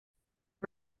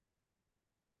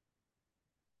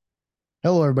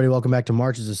Hello, everybody. Welcome back to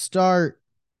March is a Start.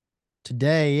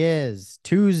 Today is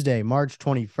Tuesday, March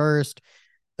 21st.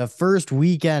 The first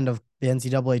weekend of the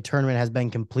NCAA tournament has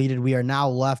been completed. We are now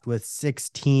left with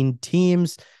 16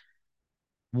 teams.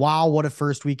 Wow, what a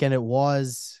first weekend it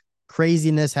was.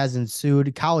 Craziness has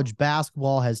ensued. College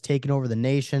basketball has taken over the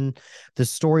nation. The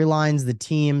storylines, the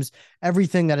teams,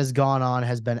 everything that has gone on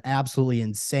has been absolutely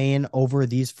insane over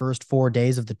these first 4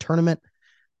 days of the tournament.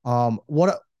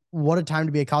 What a time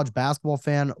to be a college basketball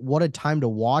fan. What a time to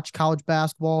watch college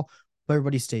basketball.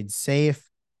 Everybody stayed safe.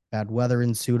 Bad weather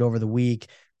ensued over the week.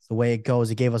 It's the way it goes.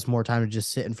 It gave us more time to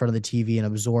just sit in front of the TV and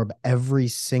absorb every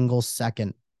single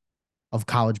second of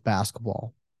college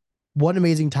basketball. What an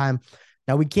amazing time.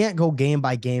 Now we can't go game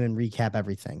by game and recap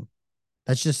everything.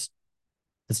 That's just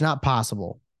it's not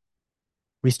possible.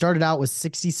 We started out with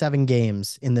 67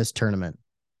 games in this tournament.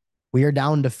 We are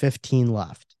down to 15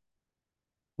 left.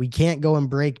 We can't go and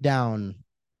break down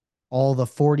all the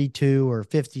 42 or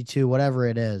 52, whatever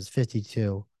it is,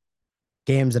 52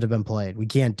 games that have been played. We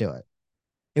can't do it.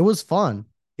 It was fun.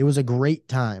 It was a great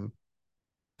time.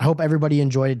 I hope everybody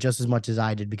enjoyed it just as much as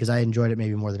I did because I enjoyed it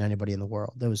maybe more than anybody in the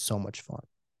world. It was so much fun.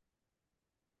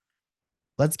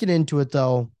 Let's get into it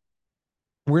though.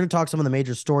 We're going to talk some of the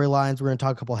major storylines. We're going to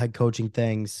talk a couple head coaching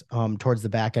things towards the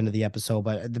back end of the episode.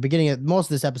 But at the beginning, most of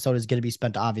this episode is going to be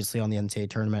spent obviously on the NCAA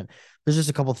tournament. There's just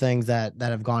a couple things that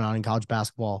have gone on in college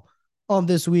basketball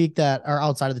this week that are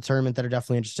outside of the tournament that are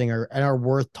definitely interesting and are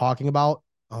worth talking about.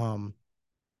 But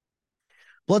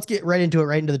let's get right into it,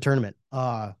 right into the tournament.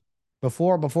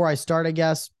 Before I start, I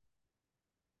guess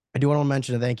I do want to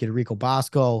mention a thank you to Rico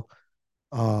Bosco,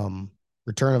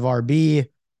 return of RB.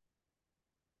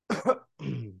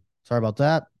 Sorry about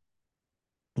that.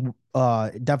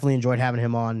 Definitely enjoyed having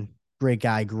him on. Great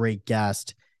guy, great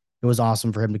guest. It was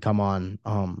awesome for him to come on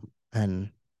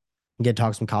and get to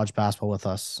talk some college basketball with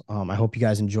us. I hope you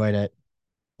guys enjoyed it.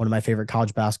 One of my favorite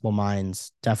college basketball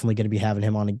minds. Definitely going to be having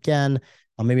him on again.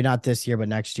 Maybe not this year, but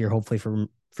next year, hopefully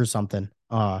for something.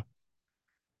 Yeah,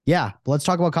 but let's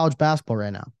talk about college basketball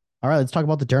right now. All right, let's talk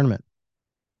about the tournament.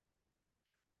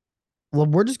 Well,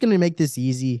 we're just going to make this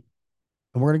easy,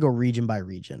 and we're going to go region by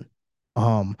region.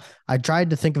 I tried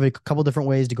to think of a couple different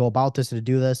ways to go about this and to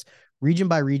do this. Region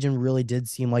by region really did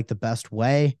seem like the best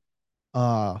way.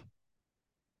 Uh,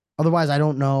 Otherwise, I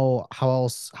don't know how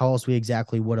else we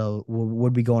exactly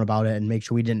would be going about it and make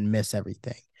sure we didn't miss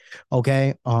everything.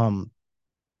 Okay.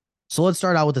 So let's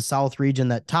start out with the South region,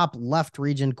 that top left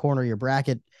region corner of your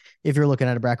bracket. If you're looking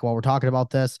at a bracket while we're talking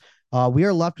about this, we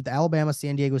are left with Alabama,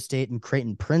 San Diego State, and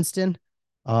Creighton Princeton.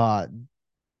 Uh,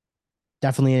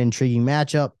 Definitely an intriguing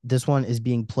matchup. This one is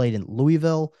being played in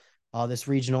Louisville. This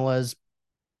regional is,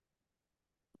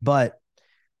 but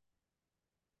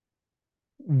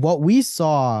what we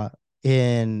saw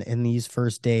in these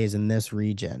first days in this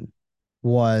region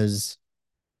was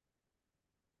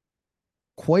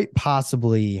quite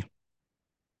possibly,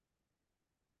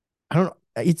 I don't know,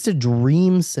 it's a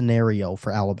dream scenario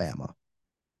for Alabama.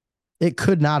 It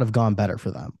could not have gone better for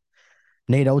them.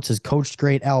 Nate Oates has coached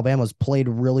great. Alabama's played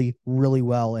really, really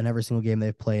well in every single game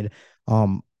they've played.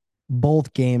 Um,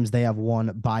 both games they have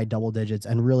won by double digits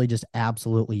and really just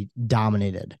absolutely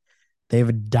dominated.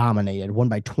 They've dominated, won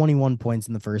by 21 points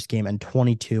in the first game and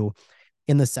 22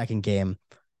 in the second game.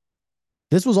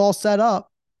 This was all set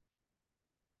up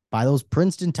by those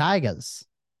Princeton Tigers.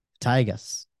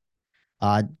 Tigers.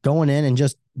 Going in and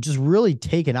just really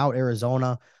taking out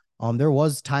Arizona. There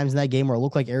was times in that game where it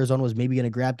looked like Arizona was maybe going to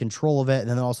grab control of it, and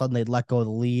then all of a sudden they'd let go of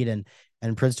the lead, and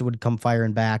Princeton would come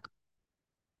firing back.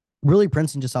 Really,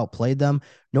 Princeton just outplayed them.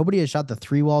 Nobody has shot the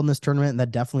three well in this tournament, and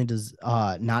that definitely does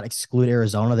not exclude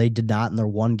Arizona. They did not in their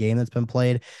one game that's been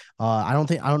played. I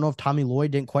don't know if Tommy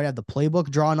Lloyd didn't quite have the playbook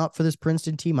drawn up for this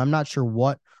Princeton team. I'm not sure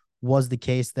what was the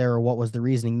case there or what was the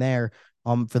reasoning there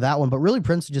for that one, but really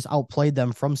Princeton just outplayed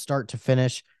them from start to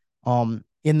finish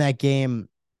in that game.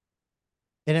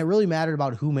 And it really mattered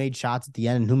about who made shots at the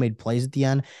end and who made plays at the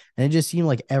end. And it just seemed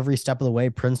like every step of the way,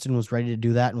 Princeton was ready to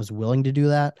do that and was willing to do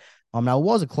that. Now it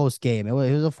was a close game. It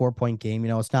was a 4 point game.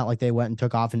 It's not like they went and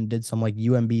took off and did some like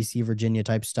UMBC Virginia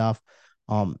type stuff.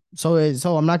 So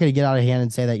I'm not going to get out of hand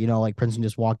and say that like Princeton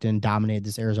just walked in and dominated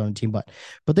this Arizona team, but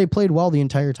they played well the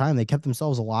entire time. They kept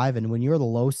themselves alive, and when you're the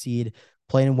low seed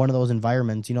playing in one of those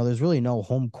environments, there's really no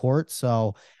home court.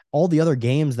 So all the other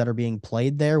games that are being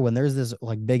played there, when there's this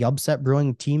like big upset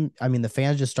brewing team, I mean, the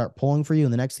fans just start pulling for you,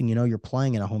 and the next thing you know, you're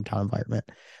playing in a hometown environment.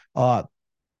 Uh,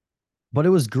 but it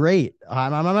was great.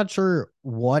 I'm not sure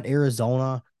what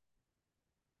Arizona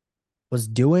was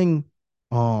doing.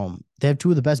 They have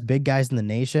two of the best big guys in the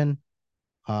nation,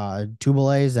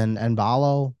 Tubalays and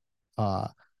Balo.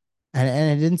 And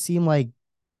it didn't seem like,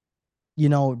 you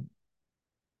know,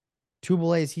 Two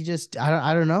Blaze,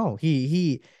 I don't know.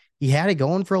 He had it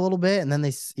going for a little bit, and then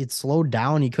it slowed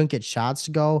down. He couldn't get shots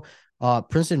to go.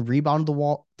 Princeton rebounded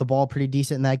the ball pretty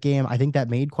decent in that game. I think that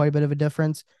made quite a bit of a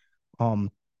difference.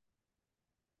 Um,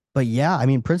 but yeah, I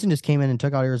mean, Princeton just came in and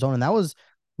took out Arizona, and that was,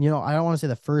 I don't want to say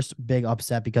the first big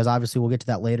upset because obviously we'll get to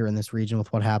that later in this region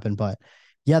with what happened. But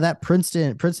yeah, that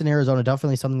Princeton, Arizona,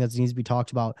 definitely something that needs to be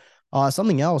talked about.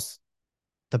 Something else,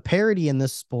 the parity in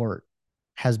this sport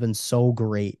has been so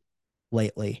great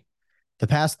lately. The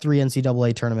past three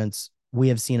NCAA tournaments, we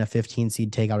have seen a 15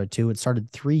 seed take out a two. It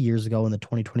started 3 years ago in the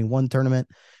 2021 tournament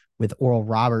with Oral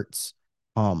Roberts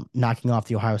knocking off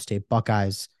the Ohio State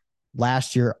Buckeyes.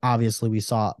 Last year, obviously, we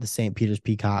saw the St. Peter's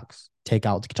Peacocks take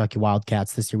out the Kentucky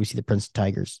Wildcats. This year, we see the Princeton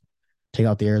Tigers take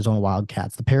out the Arizona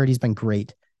Wildcats. The parity's been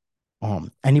great.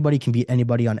 Anybody can beat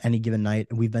anybody on any given night,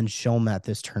 and we've been shown that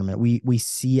this tournament. We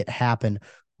see it happen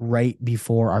right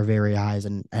before our very eyes,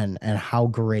 and how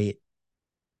great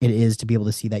it is to be able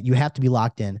to see that. You have to be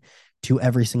locked in to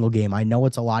every single game. I know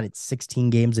it's a lot. It's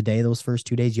 16 games a day. Those first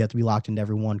 2 days, you have to be locked into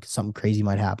every one because something crazy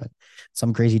might happen.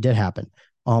 Something crazy did happen.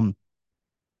 But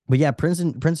yeah,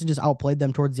 Princeton just outplayed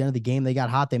them towards the end of the game. They got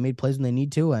hot. They made plays when they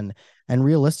need to, and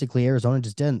realistically, Arizona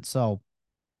just didn't. So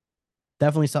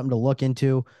definitely something to look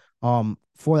into.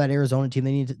 For that Arizona team,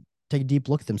 they need to take a deep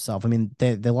look at themselves. I mean,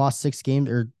 they lost 6 games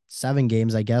or 7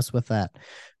 games, I guess, with that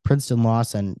Princeton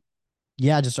loss, and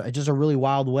yeah, just a really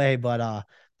wild way. But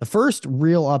the first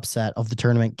real upset of the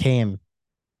tournament came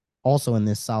also in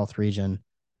this South region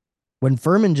when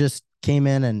Furman just came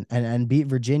in and beat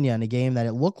Virginia in a game that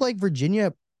it looked like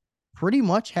Virginia pretty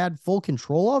much had full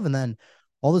control of, and then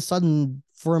all of a sudden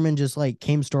Furman just like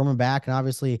came storming back, and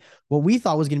obviously what we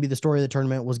thought was going to be the story of the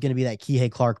tournament was going to be that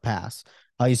Kihei Clark pass.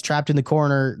 He's trapped in the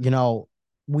corner,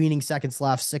 weaning seconds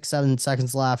left, 6-7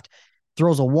 seconds left,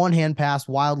 throws a one-hand pass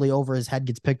wildly over his head,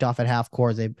 gets picked off at half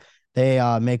court.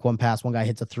 They make one pass, one guy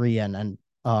hits a three, and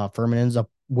Furman ends up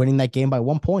winning that game by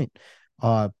 1 point.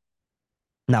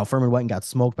 Now Furman went and got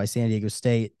smoked by San Diego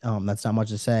State. That's not much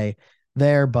to say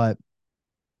there, but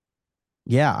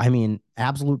yeah, I mean,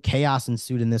 absolute chaos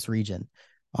ensued in this region.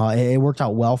 It worked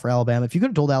out well for Alabama. If you could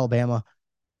have told Alabama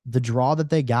the draw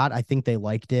that they got, I think they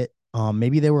liked it.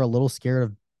 Maybe they were a little scared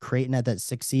of Creighton at that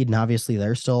 6 seed, and obviously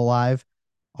they're still alive.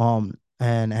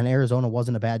 And Arizona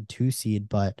wasn't a bad 2 seed,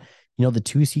 but the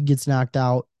 2 seed gets knocked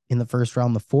out in the first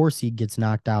round, the 4 seed gets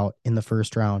knocked out in the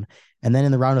first round, and then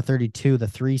in the round of 32, the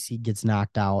 3 seed gets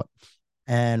knocked out.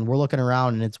 And we're looking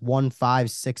around, and it's 1,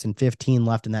 5, 6, and 15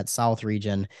 left in that South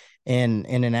region, in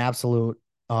an absolute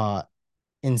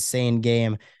insane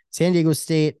game. San Diego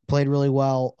State played really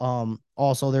well.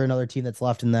 Also, they're another team that's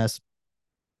left in this.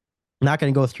 Not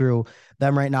going to go through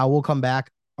them right now. We'll come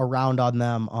back around on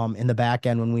them in the back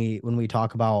end when we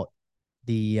talk about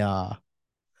the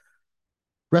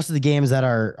rest of the games that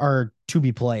are to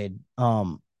be played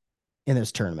in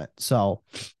this tournament. So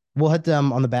we'll hit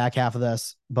them on the back half of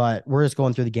this, but we're just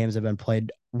going through the games that have been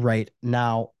played right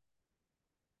now.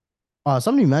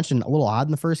 Somebody mentioned a little odd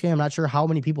in the first game. I'm not sure how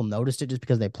many people noticed it just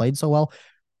because they played so well.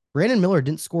 Brandon Miller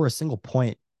didn't score a single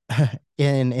point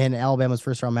in Alabama's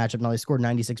first round matchup. Now they scored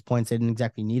 96 points. They didn't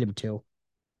exactly need him to.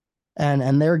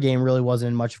 And their game really wasn't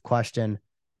in much question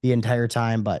the entire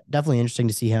time, but definitely interesting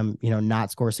to see him,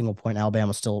 not score a single point.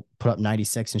 Alabama still put up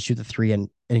 96 and shoot the three in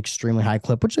an extremely high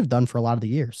clip, which they've done for a lot of the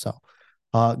year. So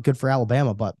good for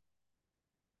Alabama. But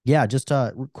yeah, just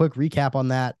a quick recap on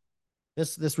that.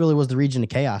 This really was the region of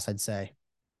chaos, I'd say.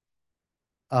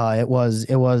 It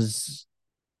was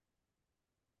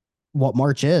what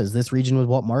March is. This region was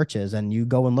what March is. And you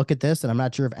go and look at this, and I'm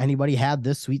not sure if anybody had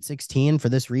this Sweet 16 for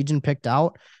this region picked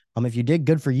out. If you did,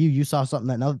 good for you. You saw something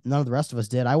that none of the rest of us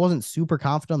did. I wasn't super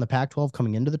confident on the Pac-12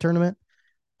 coming into the tournament.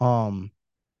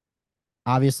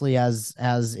 Obviously, as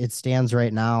it stands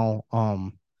right now,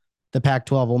 the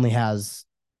Pac-12 only has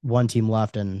one team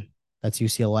left, and that's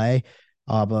UCLA.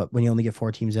 But when you only get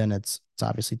 4 teams in, it's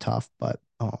obviously tough. But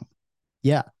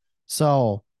yeah.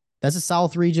 So that's the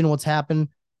South region. What's happened?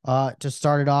 To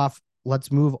start it off,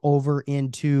 let's move over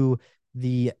into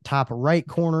the top right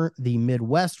corner, the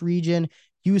Midwest region.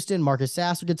 Houston, Marcus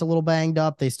Sasser gets a little banged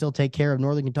up. They still take care of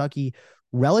Northern Kentucky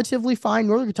relatively fine.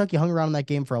 Northern Kentucky hung around in that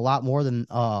game for a lot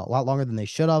longer than they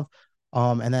should have.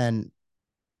 And then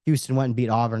Houston went and beat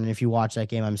Auburn. And if you watch that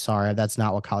game, I'm sorry, that's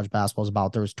not what college basketball is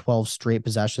about. There was 12 straight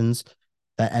possessions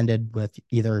that ended with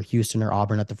either Houston or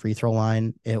Auburn at the free throw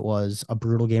line. It was a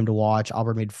brutal game to watch.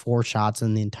 Auburn made 4 shots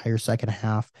in the entire second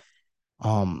half.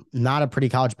 Not a pretty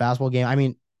college basketball game. I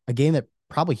mean, a game that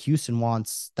probably Houston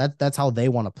wants. That's how they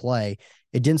want to play.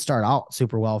 It didn't start out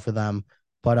super well for them.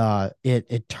 but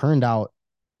it turned out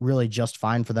really just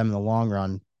fine for them in the long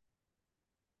run.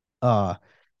 Uh,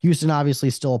 Houston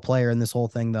obviously still a player in this whole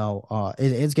thing though.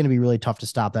 It's going to be really tough to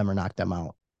stop them or knock them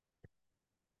out.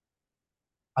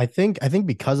 I think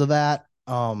because of that,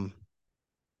 some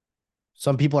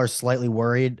people are slightly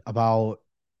worried about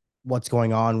what's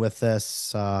going on with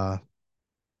this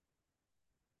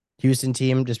Houston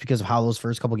team just because of how those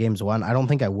first couple games went. I don't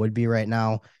think I would be right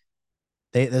now.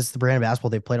 This is the brand of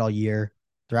basketball they played all year.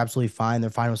 They're absolutely fine. They're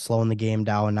fine with slowing the game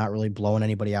down and not really blowing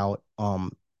anybody out.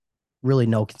 Really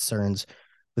no concerns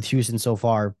with Houston so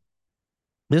far.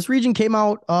 This region came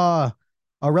out a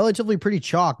relatively pretty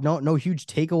chalk. No huge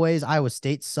takeaways. Iowa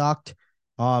State sucked.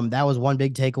 That was one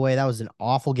big takeaway. That was an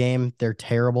awful game. They're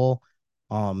terrible.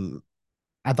 Um,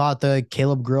 I thought the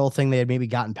Caleb Grill thing they had maybe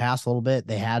gotten past a little bit.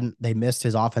 They hadn't. They missed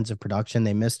his offensive production.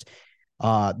 They missed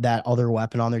that other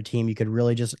weapon on their team. You could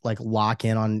really just like lock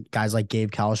in on guys like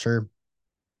Gabe Kalsher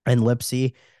and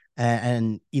Lipsy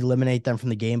and eliminate them from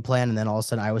the game plan. And then all of a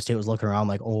sudden, Iowa State was looking around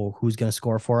like, oh, who's going to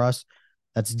score for us?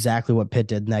 That's exactly what Pitt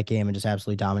did in that game and just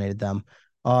absolutely dominated them.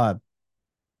 Uh,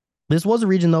 this was a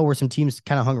region though where some teams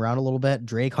kind of hung around a little bit.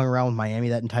 Drake hung around with Miami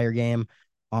that entire game.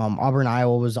 Auburn,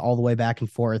 Iowa was all the way back and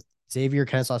forth. Xavier,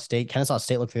 Kennesaw State. Kennesaw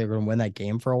State looked like they were going to win that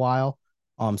game for a while.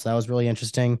 So that was really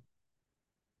interesting.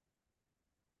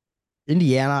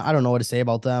 Indiana, I don't know what to say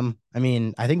about them. I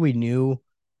mean, I think we knew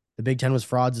the Big Ten was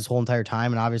frauds this whole entire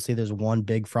time, and obviously there's one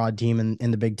big fraud team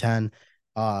in the Big Ten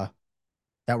uh,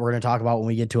 that we're going to talk about when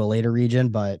we get to a later region.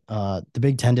 But the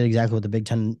Big Ten did exactly what the Big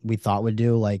Ten we thought would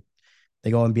do. Like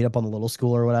they go and beat up on the little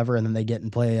school or whatever, and then they get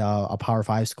and play a Power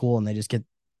Five school, and they just get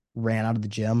ran out of the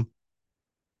gym.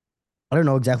 I don't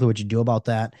know exactly what you do about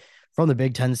that. From the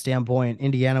Big Ten standpoint,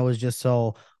 Indiana was just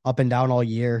so up and down all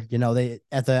year. You know, they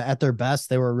at their best,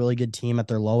 they were a really good team. At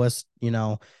their lowest, you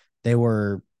know, they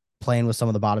were playing with some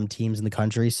of the bottom teams in the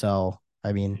country. So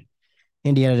I mean,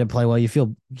 Indiana didn't play well. You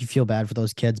feel bad for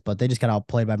those kids, but they just got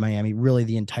outplayed by Miami really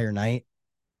the entire night.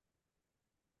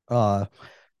 Uh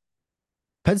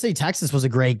Penn State Texas was a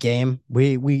great game.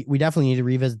 We definitely need to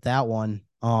revisit that one.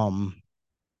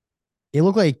 It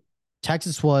looked like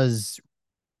Texas was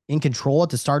in control at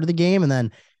the start of the game, and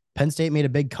then Penn State made a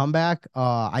big comeback.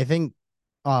 I think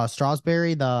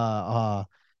Strasbury, the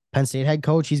Penn State head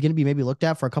coach, he's going to be maybe looked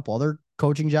at for a couple other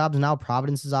coaching jobs now.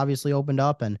 Providence has obviously opened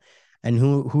up, and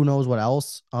who knows what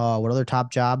else, what other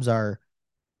top jobs are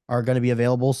going to be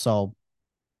available. So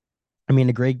I mean,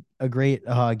 a great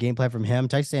game plan from him.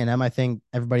 Texas A&M, I think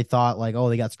everybody thought like, oh,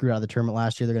 they got screwed out of the tournament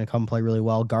last year. They're going to come play really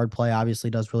well. Guard play obviously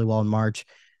does really well in March.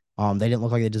 They didn't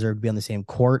look like they deserved to be on the same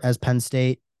court as Penn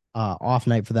State. Off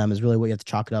night for them is really what you have to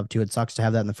chalk it up to. It sucks to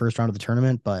have that in the first round of the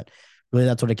tournament, but really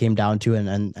that's what it came down to,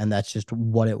 and that's just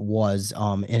what it was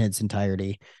in its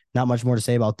entirety. Not much more to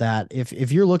say about that.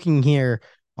 If you're looking here,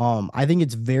 I think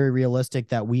it's very realistic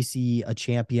that we see a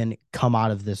champion come out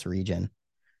of this region.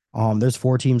 There's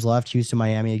four teams left: Houston,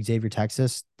 Miami, Xavier,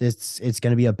 Texas. It's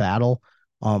going to be a battle.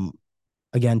 Um,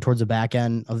 Again, towards the back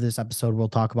end of this episode, we'll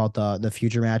talk about the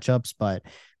future matchups, but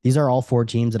these are all four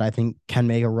teams that I think can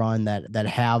make a run that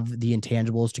have the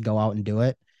intangibles to go out and do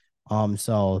it.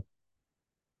 So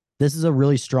this is a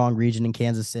really strong region in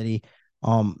Kansas City.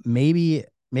 Maybe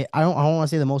I don't want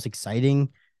to say the most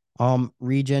exciting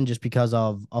region just because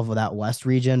of that West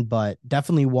region, but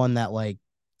definitely one that like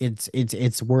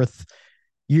it's worth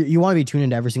you want to be tuned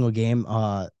into every single game.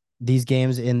 These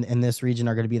games in this region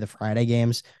are going to be the Friday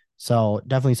games, so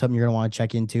definitely something you're going to want to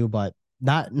check into. But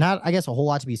not I guess a whole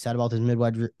lot to be said about this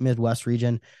Midwest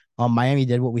region. Miami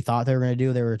did what we thought they were going to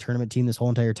do. They were a tournament team this whole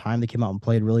entire time. They came out and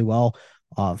played really well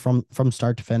from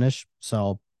start to finish.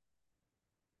 So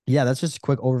yeah, that's just a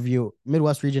quick overview.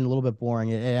 Midwest region a little bit boring.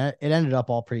 It ended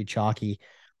up all pretty chalky.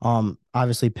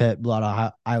 Obviously Pitt blew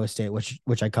out Iowa State,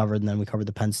 which I covered, and then we covered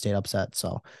the Penn State upset.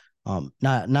 So,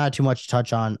 not too much to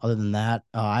touch on other than that.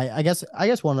 I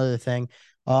guess one other thing,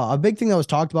 a big thing that was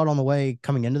talked about on the way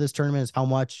coming into this tournament is how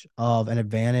much of an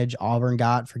advantage Auburn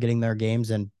got for getting their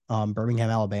games in Birmingham,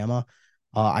 Alabama.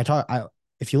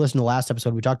 If you listen to the last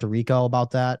episode, we talked to Rico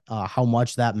about that, how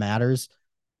much that matters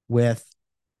with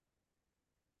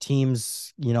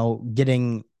teams,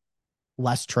 getting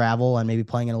less travel and maybe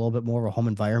playing in a little bit more of a home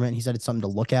environment. He said it's something to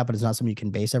look at, but it's not something you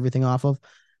can base everything off of.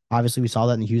 Obviously, we saw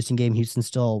that in the Houston game. Houston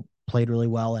still played really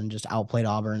well and just outplayed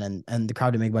Auburn, and the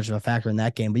crowd didn't make much of a factor in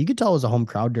that game. But you could tell it was a home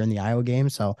crowd during the Iowa game.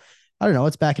 So I don't know.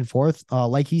 It's back and forth.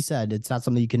 Like he said, it's not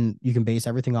something you can base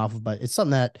everything off of, but it's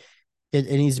something that it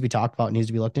needs to be talked about, it needs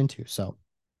to be looked into. So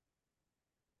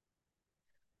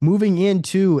moving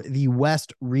into the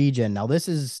West region. Now, this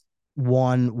is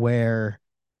one where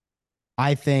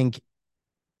I think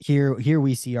here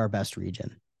we see our best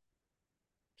region.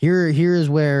 Here is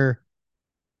where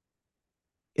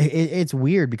it's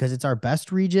weird because it's our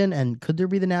best region. And could there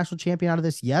be the national champion out of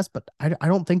this? Yes, but I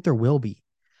don't think there will be.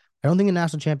 I don't think a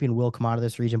national champion will come out of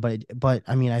this region, but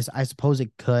I mean, I suppose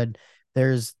it could.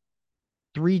 There's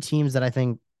three teams that I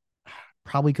think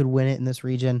probably could win it in this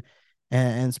region,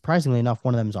 and surprisingly enough,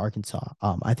 one of them is Arkansas.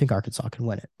 I think Arkansas can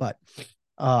win it, but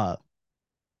uh,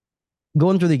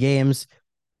 going through the games,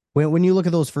 when you look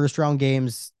at those first round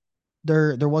games,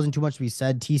 there wasn't too much to be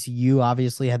said. TCU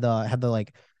obviously had the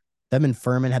like them and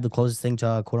Furman had the closest thing to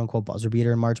a quote unquote buzzer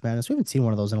beater in March Madness. We haven't seen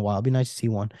one of those in a while. It'd be nice to see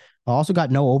one. I also got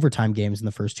no overtime games in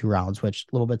the first two rounds, which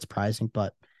a little bit surprising,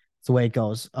 but it's the way it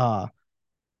goes.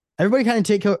 Everybody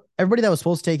that was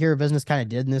supposed to take care of business kind of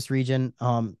did in this region.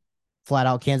 Flat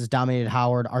out, Kansas dominated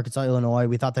Howard, Arkansas, Illinois.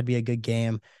 We thought that'd be a good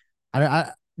game.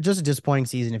 Just a disappointing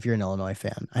season if you're an Illinois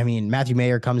fan. I mean, Matthew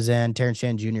Mayer comes in, Terrence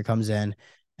Shannon Jr. comes in,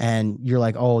 and you're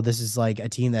like, oh, this is like a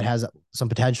team that has some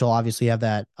potential. Obviously, you have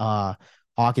that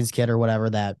Hawkins kid or whatever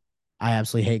that I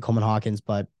absolutely hate, Coleman Hawkins,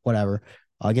 but whatever.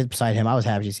 Get beside him. I was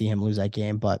happy to see him lose that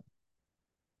game, but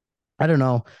I don't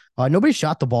know. Nobody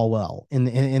shot the ball well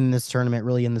in this tournament,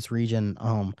 really in this region.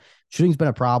 Shooting's been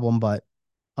a problem, but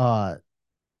uh,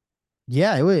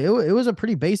 yeah, it was a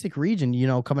pretty basic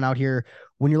region, coming out here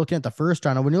when you're looking at the first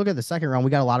round. And when you look at the second round, we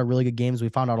got a lot of really good games. We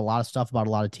found out a lot of stuff about a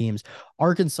lot of teams.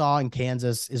 Arkansas and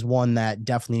Kansas is one that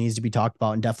definitely needs to be talked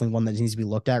about and definitely one that needs to be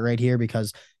looked at right here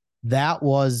because that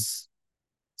was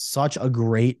such a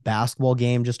great basketball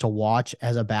game just to watch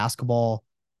as a basketball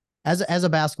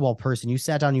person. You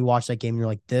sat down and you watched that game and you're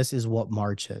like, this is what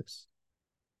March is.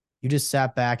 You just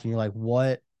sat back and you're like,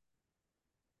 what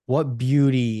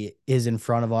beauty is in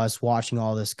front of us watching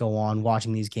all this go on,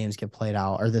 watching these games get played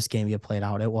out, or this game get played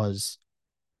out. It was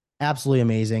absolutely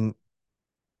amazing.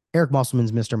 Eric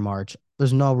Musselman's Mr. March.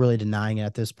 There's no really denying it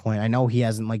at this point. I know he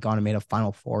hasn't like gone and made a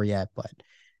Final Four yet, but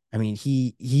I mean,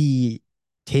 he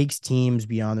takes teams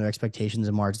beyond their expectations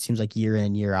in March. It seems like year in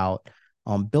and year out.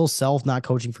 Bill Self not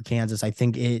coaching for Kansas, I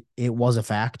think it was a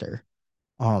factor.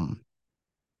 Um,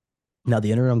 Now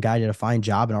the interim guy did a fine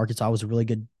job, and Arkansas was a really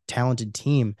good, talented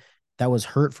team that was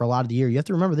hurt for a lot of the year. You have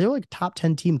to remember they were like top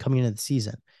 10 team coming into the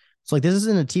season. So like this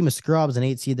isn't a team of scrubs and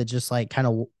 8 seed that just like kind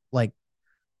of like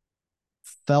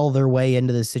fell their way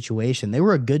into this situation. They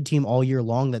were a good team all year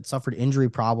long that suffered injury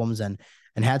problems and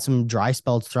had some dry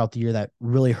spells throughout the year that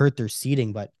really hurt their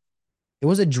seeding. But it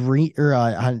was a dream or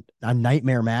a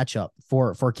nightmare matchup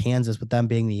for Kansas with them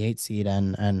being the 8 seed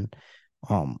and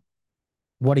um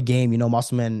what a game.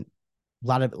 Musselman, a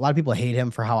lot of people hate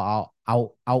him for how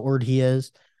outward he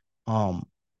is. Um,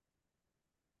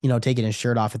 taking his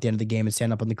shirt off at the end of the game and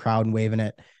standing up in the crowd and waving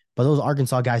it. But those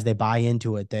Arkansas guys, they buy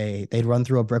into it. They'd run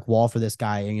through a brick wall for this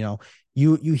guy. And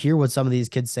you hear what some of these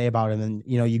kids say about him, and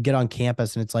you get on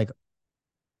campus and it's like,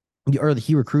 or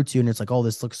he recruits you and it's like, oh,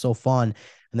 this looks so fun.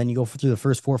 And then you go through the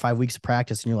first 4 or 5 weeks of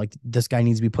practice and you're like, this guy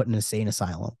needs to be put in a insane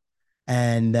asylum.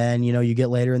 And then you get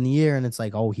later in the year and it's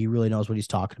like, oh, he really knows what he's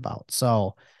talking about.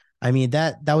 So, I mean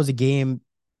that was a game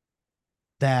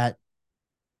that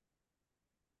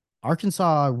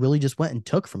Arkansas really just went and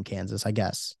took from Kansas, I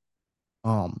guess.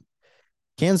 Um,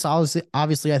 Kansas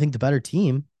obviously, I think the better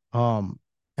team.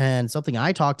 And something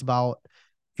I talked about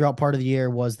throughout part of the year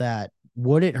was that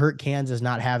would it hurt Kansas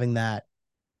not having that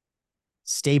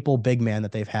staple big man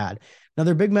that they've had? Now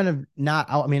their big men have not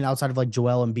out. I mean, outside of like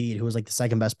Joel Embiid, who was like the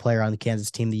second best player on the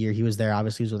Kansas team the year he was there.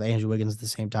 Obviously, he was with Andrew Wiggins at the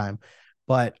same time,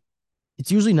 but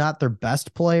it's usually not their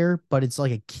best player, but it's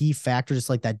like a key factor, just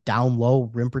like that down low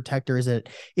rim protector. Is it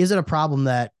a problem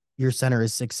that your center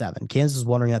is 6'7"? Kansas was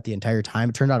wondering that the entire time.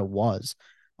 It turned out it was.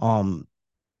 Um,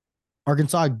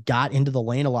 Arkansas got into the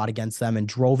lane a lot against them and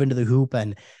drove into the hoop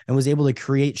and was able to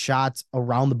create shots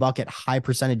around the bucket, high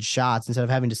percentage shots instead of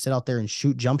having to sit out there and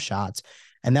shoot jump shots.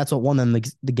 And that's what won them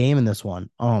the game in this one.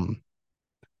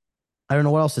 I don't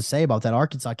know what else to say about that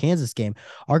Arkansas Kansas game.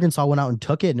 Arkansas went out and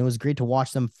took it, and it was great to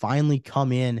watch them finally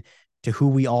come in to who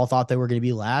we all thought they were going to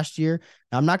be last year.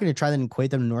 Now, I'm not going to try to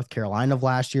equate them to North Carolina of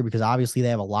last year because obviously they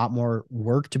have a lot more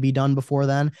work to be done before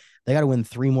then. They got to win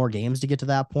 3 more games to get to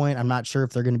that point. I'm not sure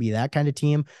if they're going to be that kind of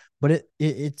team, but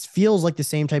it feels like the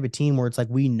same type of team where it's like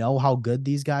we know how good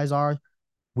these guys are.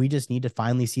 We just need to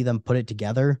finally see them put it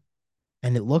together.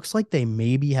 And it looks like they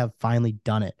maybe have finally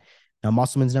done it. Now,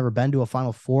 Musselman's never been to a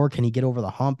Final Four. Can he get over the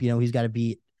hump? He's going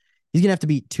to have to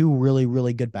beat 2 really,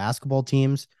 really good basketball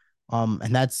teams.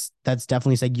 And that's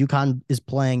definitely saying UConn is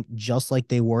playing just like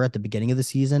they were at the beginning of the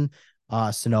season.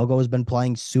 Sonogo has been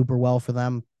playing super well for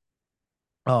them.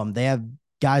 They have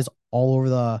guys all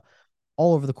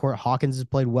over the court. Hawkins has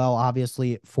played well,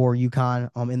 obviously, for UConn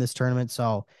in this tournament.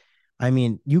 So, I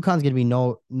mean, UConn's going to be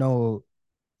no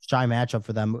shy matchup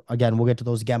for them. Again, we'll get to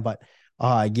those again, but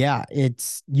yeah,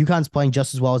 it's UConn's playing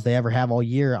just as well as they ever have all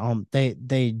year.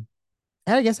 They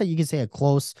I guess that you could say a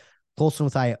close one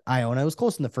with Iona. It was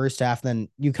close in the first half, and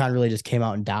then UConn really just came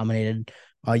out and dominated.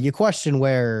 You question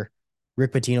where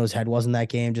Rick Pitino's head was in that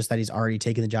game, just that he's already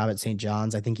taken the job at St.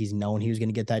 John's. I think he's known he was going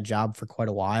to get that job for quite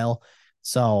a while.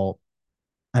 So,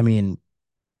 I mean,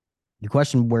 you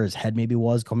question where his head maybe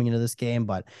was coming into this game,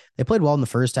 but they played well in the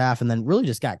first half and then really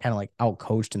just got kind of like out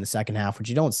coached in the second half, which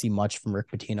you don't see much from Rick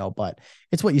Pitino, but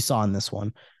it's what you saw in this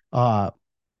one. Uh,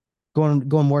 going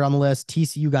more on the list,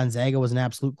 TCU Gonzaga was an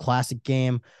absolute classic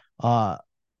game. Uh,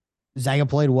 Zaga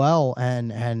played well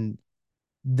and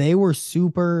they were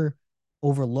super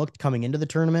overlooked coming into the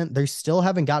tournament. They still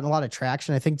haven't gotten a lot of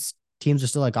traction. I think teams are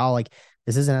still like, oh, like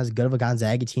this isn't as good of a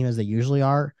Gonzaga team as they usually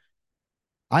are.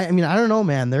 I mean, I don't know,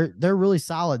 man. They're really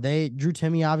solid. Drew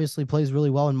Timme obviously plays really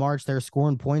well in March. They're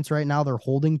scoring points right now. They're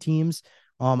holding teams.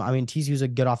 I mean, TCU's a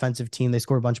good offensive team. They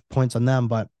scored a bunch of points on them,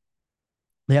 but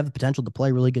they have the potential to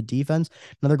play really good defense.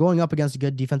 Now they're going up against a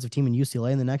good defensive team in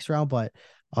UCLA in the next round, but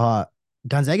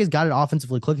Gonzaga's got it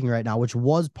offensively clicking right now, which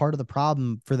was part of the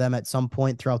problem for them at some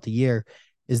point throughout the year.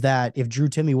 Is that if Drew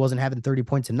Timme wasn't having 30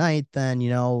 points a night, then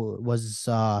was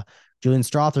Julian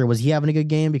Strother, was he having a good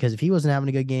game? Because if he wasn't having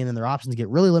a good game, then their options get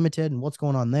really limited. And what's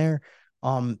going on there?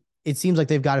 It seems like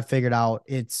they've got it figured out.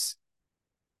 It's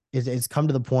come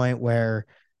to the point where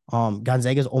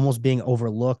Gonzaga is almost being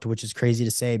overlooked, which is crazy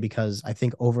to say because I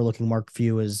think overlooking Mark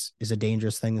Few is a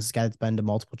dangerous thing. This guy that's been to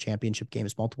multiple championship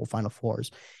games, multiple Final Fours.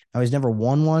 Now he's never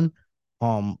won one,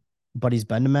 but he's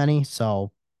been to many.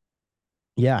 So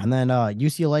yeah, and then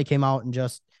UCLA came out and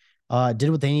just did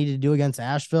what they needed to do against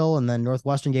Asheville, and then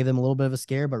Northwestern gave them a little bit of a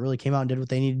scare, but really came out and did what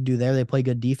they needed to do there. They play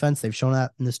good defense. They've shown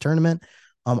that in this tournament.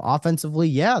 Offensively,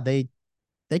 yeah, they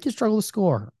can struggle to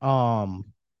score.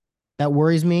 That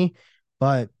worries me,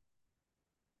 but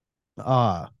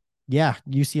uh, yeah,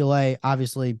 UCLA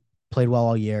obviously played well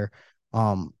all year.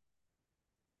 Um,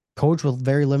 Coach with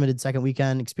very limited second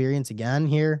weekend experience again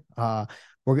here.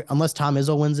 We're unless Tom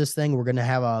Izzo wins this thing, we're gonna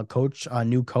have a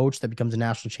new coach that becomes a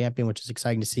national champion, which is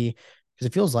exciting to see because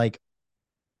it feels like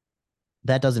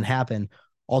that doesn't happen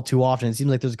all too often. It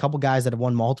seems like there's a couple guys that have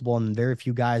won multiple and very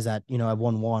few guys that have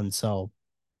won one. So,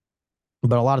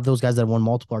 but a lot of those guys that have won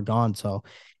multiple are gone. So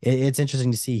it's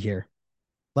interesting to see here.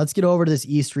 Let's get over to this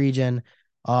East region.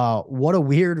 What a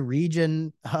weird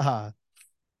region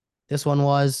this one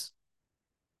was.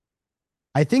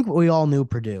 I think we all knew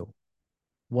Purdue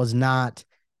was not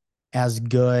as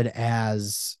good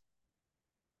as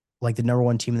like the number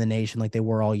one team in the nation, like they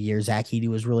were all year. Zach Edey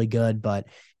was really good, but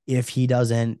if he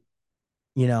doesn't,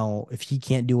 if he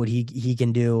can't do what he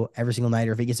can do every single night,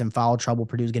 or if he gets in foul trouble,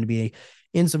 Purdue's going to be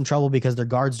in some trouble because their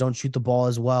guards don't shoot the ball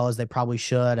as well as they probably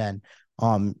should. And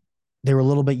they were a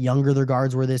little bit younger, their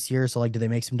guards were this year. So like, do they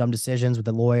make some dumb decisions with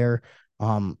the lawyer?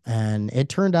 And it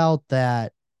turned out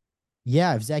that,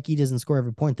 yeah, if Zach Edey doesn't score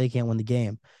every point, they can't win the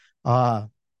game.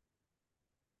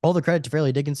 All the credit to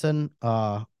Fairleigh Dickinson.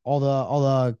 All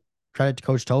the credit to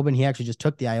Coach Tobin. He actually just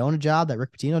took the Iona job that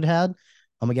Rick Pitino had.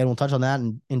 Again, we'll touch on that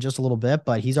in just a little bit,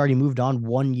 but he's already moved on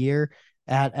 1 year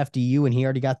at FDU, and he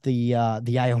already got the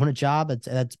Iona job.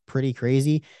 That's pretty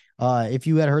crazy. If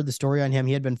you had heard the story on him,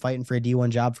 he had been fighting for a D1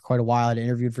 job for quite a while. Had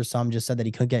interviewed for some, just said that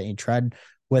he couldn't get any tread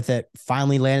with it.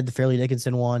 Finally landed the Fairleigh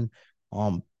Dickinson one.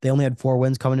 They only had 4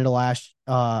 wins coming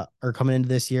coming into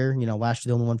this year. Last year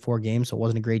they only won 4 games, so it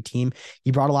wasn't a great team. He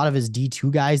brought a lot of his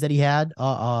D2 guys that he had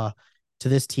to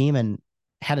this team and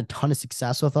had a ton of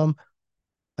success with them.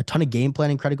 A ton of game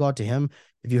planning credit go out to him.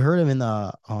 If you heard him in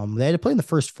the they had to play in the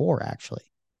first 4 actually.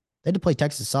 They had to play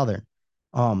Texas Southern.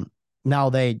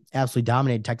 Now they absolutely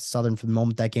dominated Texas Southern from the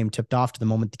moment that game tipped off to the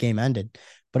moment the game ended.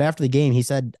 But after the game, he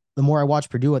said, the more I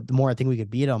watched Purdue, the more I think we could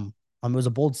beat them. It was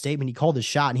a bold statement. He called his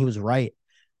shot and he was right.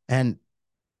 And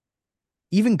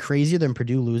even crazier than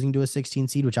Purdue losing to a 16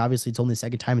 seed, which obviously it's only the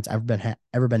second time it's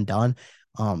ever been done.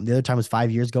 The other time was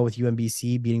 5 years ago with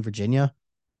UMBC beating Virginia.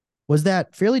 Was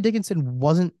that Fairleigh Dickinson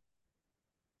wasn't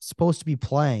supposed to be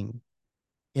playing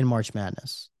in March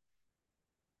Madness.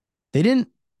 They didn't.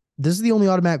 This is the only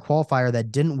automatic qualifier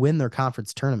that didn't win their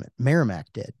conference tournament.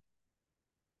 Merrimack did.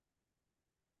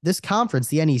 This conference,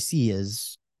 the NEC,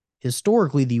 is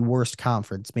historically the worst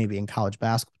conference maybe in college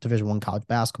basketball, Division I college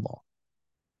basketball.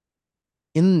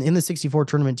 In the 64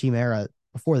 tournament team era,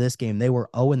 before this game, they were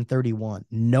 0-31.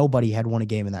 Nobody had won a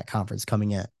game in that conference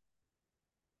coming in.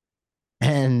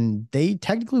 And they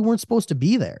technically weren't supposed to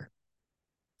be there.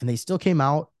 And they still came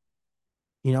out,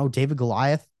 David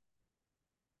Goliath.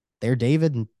 They're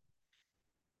David, and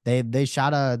they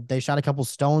shot a couple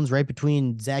stones right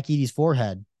between Zach Edey's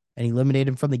forehead and eliminated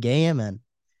him from the game. And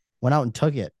went out and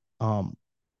took it.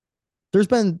 There's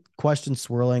been questions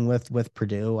swirling with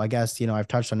Purdue. I guess, I've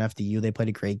touched on FDU. They played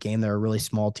a great game. They're a really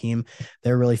small team.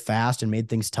 They're really fast and made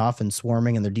things tough and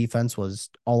swarming, and their defense was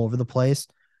all over the place.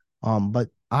 But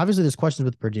obviously there's questions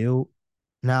with Purdue.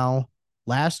 Now,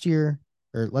 last year,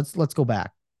 or let's go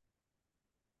back.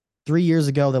 3 years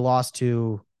ago, they lost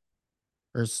to,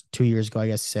 or 2 years ago, I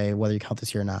guess you say, whether you count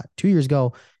this year or not. 2 years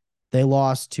ago, they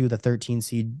lost to the 13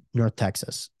 seed North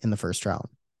Texas in the first round.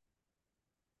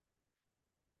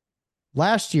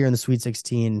 Last year in the Sweet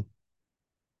 16,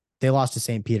 they lost to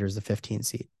St. Peter's, the 15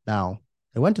 seed. Now,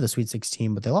 they went to the Sweet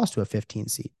 16, but they lost to a 15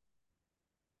 seed.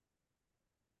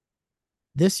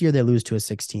 This year, they lose to a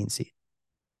 16 seed.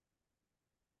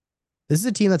 This is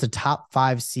a team that's a top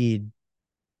 5 seed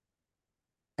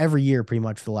every year, pretty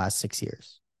much for the last 6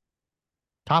 years.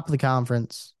 Top of the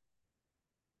conference.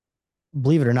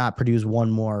 Believe it or not, Purdue's won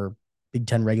more Big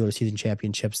Ten regular season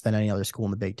championships than any other school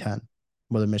in the Big Ten.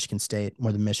 More than Michigan State,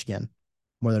 more than Michigan,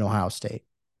 more than Ohio State,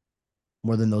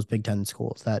 more than those Big Ten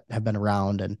schools that have been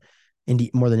around, and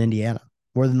more than Indiana,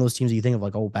 more than those teams that you think of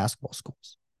like old basketball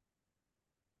schools.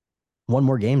 Won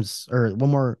more games or won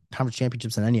more conference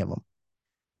championships than any of them.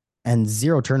 And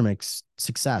 0 tournament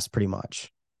success, pretty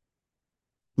much.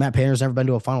 Matt Painter's never been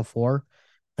to a Final Four.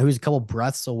 He was a couple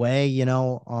breaths away, in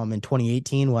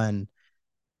 2018 when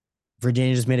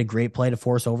Virginia just made a great play to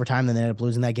force overtime. Then they ended up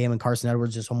losing that game, and Carson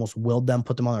Edwards just almost willed them,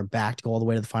 put them on their back to go all the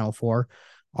way to the Final Four.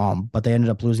 But they ended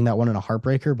up losing that one in a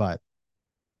heartbreaker. But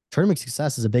tournament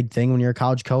success is a big thing when you're a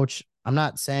college coach. I'm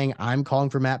not saying I'm calling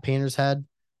for Matt Painter's head.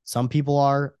 Some people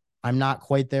are. I'm not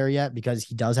quite there yet because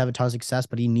he does have a ton of success,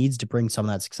 but he needs to bring some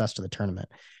of that success to the tournament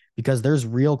because there's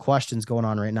real questions going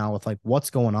on right now with like,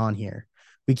 what's going on here?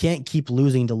 We can't keep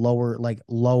losing to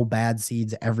low bad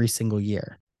seeds every single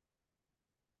year.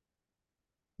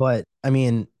 But I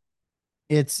mean,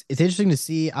 it's interesting to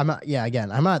see. I'm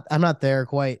not there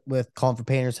quite with calling for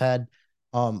Painter's head.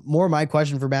 More my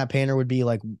question for Matt Painter would be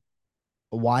like,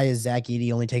 why is Zach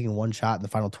Edey only taking one shot in the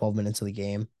final 12 minutes of the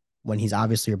game when he's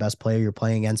obviously your best player? You're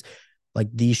playing against like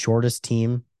the shortest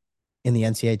team in the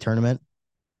NCAA tournament.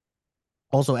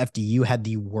 Also, FDU had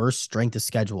the worst strength of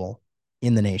schedule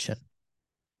in the nation.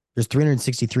 There's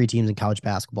 363 teams in college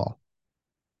basketball.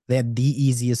 They had the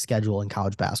easiest schedule in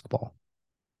college basketball.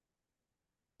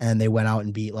 And they went out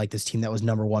and beat like this team that was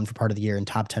number 1 for part of the year and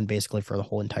top 10 basically for the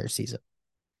whole entire season.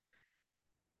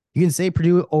 You can say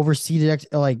Purdue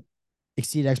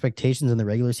exceeded expectations in the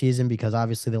regular season because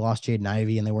obviously they lost Jaden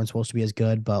Ivey and they weren't supposed to be as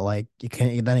good, but like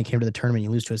then it came to the tournament,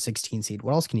 you lose to a 16 seed.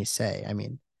 What else can you say? I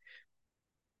mean,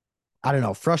 I don't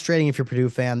know. Frustrating if you're a Purdue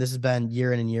fan. This has been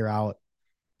year in and year out.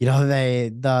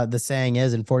 The saying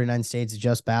is in 49 states, it's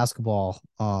just basketball.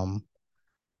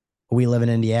 We live in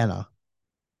Indiana.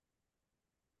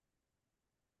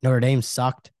 Notre Dame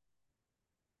sucked.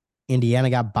 Indiana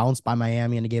got bounced by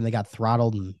Miami in a game they got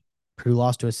throttled, and Purdue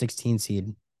lost to a 16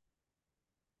 seed.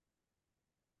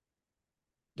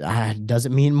 Does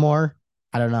it mean more?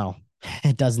 I don't know.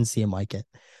 It doesn't seem like it.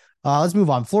 Let's move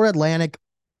on. Florida Atlantic.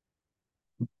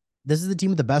 This is the team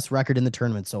with the best record in the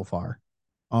tournament so far.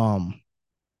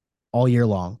 All year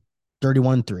long.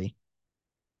 31-3.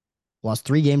 Lost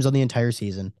 3 games on the entire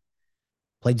season.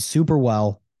 Played super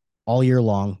well all year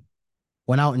long.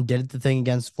 Went out and did the thing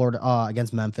against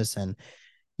against Memphis. And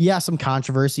yeah, some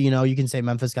controversy. You can say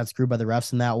Memphis got screwed by the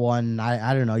refs in that one.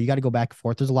 I don't know. You got to go back and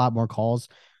forth. There's a lot more calls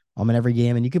in every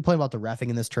game. And you can play about the reffing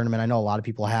in this tournament. I know a lot of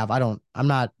people have. I'm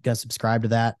not going to subscribe to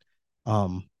that.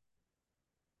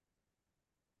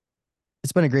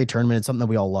 It's been a great tournament. It's something that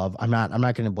we all love. I'm not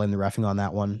going to blame the reffing on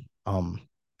that one.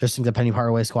 Just things the Penny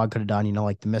Hardaway squad could have done,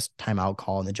 like the missed timeout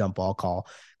call and the jump ball call.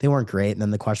 They weren't great. And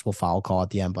then the questionable foul call at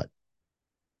the end. But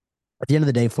at the end of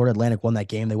the day, Florida Atlantic won that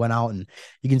game. They went out and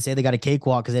you can say they got a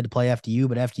cakewalk because they had to play FDU,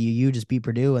 but FDU just beat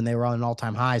Purdue and they were on an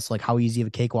all-time high. So like how easy of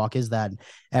a cakewalk is that?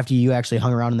 FDU actually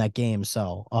hung around in that game.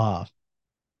 So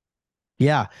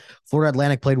yeah, Florida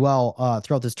Atlantic played well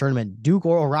throughout this tournament. Duke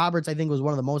Oral Roberts, I think, was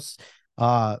one of the most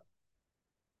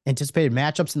anticipated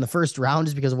matchups in the first round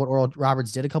just because of what Oral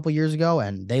Roberts did a couple years ago,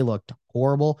 and they looked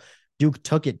horrible. Duke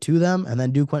took it to them, and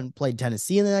then Duke went and played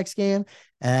Tennessee in the next game,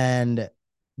 and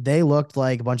they looked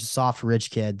like a bunch of soft, rich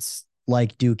kids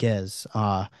like Duke is.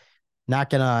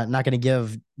 Not gonna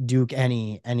give Duke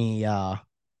anything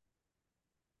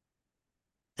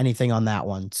on that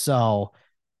one. So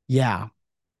yeah.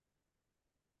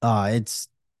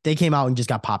 They came out and just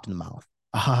got popped in the mouth.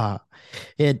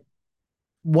 It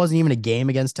wasn't even a game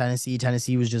against Tennessee.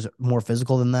 Tennessee was just more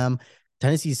physical than them.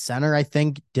 Tennessee's center, I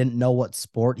think, didn't know what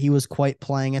sport he was quite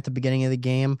playing at the beginning of the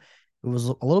game. It was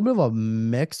a little bit of a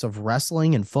mix of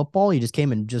wrestling and football. He just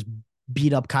came and just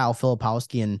beat up Kyle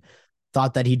Filipowski and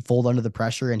thought that he'd fold under the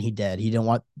pressure, and he did.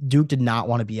 Duke did not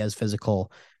want to be as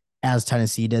physical as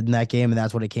Tennessee did in that game, and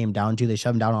that's what it came down to. They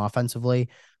shoved him down offensively.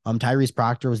 Tyrese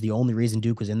Proctor was the only reason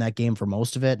Duke was in that game for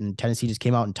most of it, and Tennessee just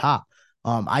came out on top.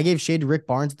 I gave shade to Rick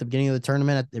Barnes at the beginning of the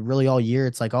tournament, really all year.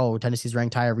 It's like, oh, Tennessee's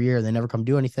ranked high every year. They never come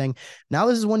do anything. Now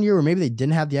this is one year where maybe they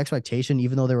didn't have the expectation,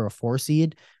 even though they were a 4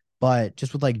 seed, but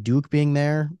just with like Duke being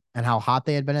there and how hot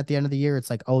they had been at the end of the year,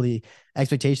 it's like, oh, the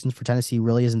expectations for Tennessee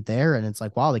really isn't there. And it's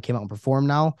like, wow, they came out and performed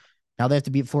now. Now they have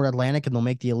to beat Florida Atlantic and they'll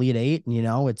make the Elite Eight.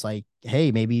 And, it's like,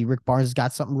 hey, maybe Rick Barnes has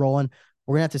got something rolling.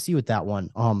 We're gonna have to see with that one.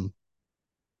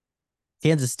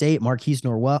 Kansas State, Marquise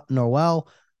Norwell.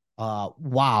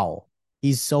 Wow.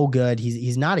 He's so good.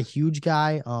 He's not a huge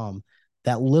guy.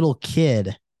 That little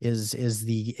kid is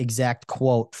the exact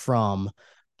quote from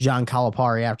John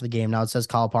Calipari after the game. Now it says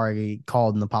Calipari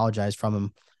called and apologized from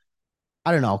him.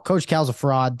 I don't know. Coach Cal's a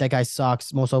fraud. That guy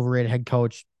sucks. Most overrated head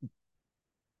coach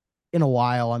in a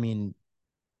while. I mean,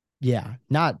 yeah,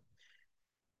 not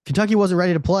Kentucky wasn't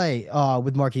ready to play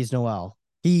with Marquise Noel.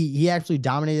 He actually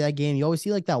dominated that game. You always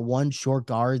see like that one short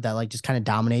guard that like just kind of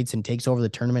dominates and takes over the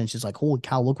tournament. It's just like, holy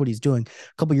cow, look what he's doing.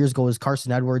 A couple years ago was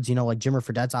Carson Edwards, like Jimmer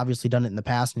Fredette's obviously done it in the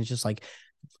past. And it's just like,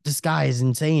 this guy is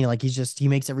insane. Like he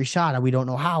makes every shot and we don't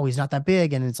know how. He's not that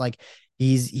big. And it's like,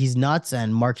 he's nuts.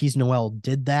 And Marquise Noel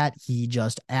did that. He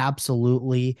just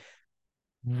absolutely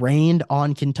rained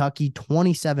on Kentucky,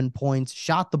 27 points,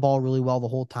 shot the ball really well the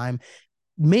whole time,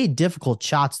 made difficult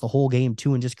shots the whole game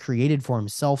too, and just created for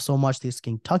himself so much. This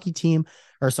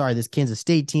Kansas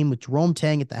State team with Jerome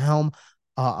Tang at the helm,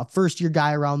 a first-year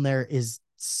guy around there is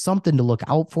something to look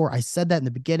out for. I said that in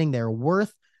the beginning. They're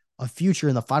worth a future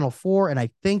in the Final Four, and I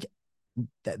think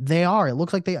that they are. It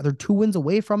looks like they're 2 wins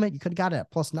away from it. You could have got it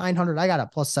at plus 900. I got it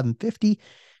at plus 750.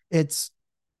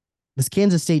 This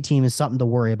Kansas State team is something to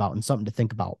worry about and something to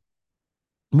think about.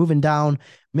 Moving down,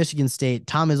 Michigan State,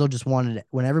 Tom Izzo just wanted it.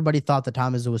 When everybody thought that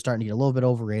Tom Izzo was starting to get a little bit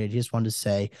overrated, he just wanted to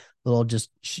say a little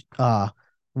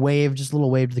wave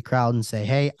to the crowd and say,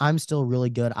 hey, I'm still really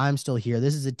good. I'm still here.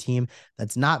 This is a team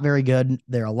that's not very good.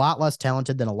 They're a lot less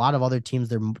talented than a lot of other teams.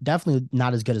 They're definitely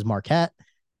not as good as Marquette.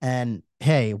 And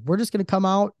hey, we're just going to come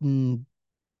out and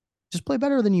just play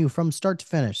better than you from start to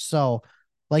finish. So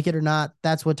like it or not,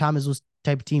 that's what Tom Izzo's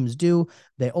type of teams do.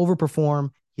 They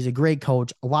overperform. He's a great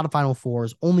coach, a lot of Final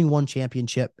Fours, only one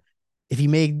championship. If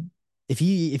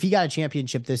he got a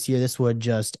championship this year, this would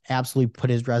just absolutely put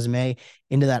his resume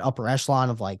into that upper echelon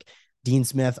of like Dean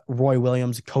Smith, Roy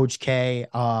Williams, Coach K,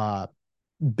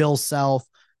 Bill Self,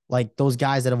 like those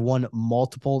guys that have won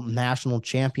multiple national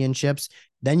championships.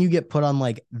 Then you get put on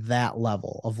like that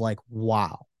level of like,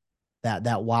 wow,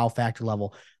 that wow factor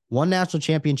level. 1 national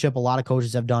championship, a lot of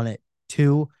coaches have done it.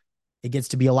 2, it gets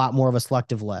to be a lot more of a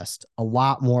selective list,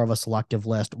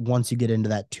 once you get into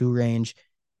that 2 range.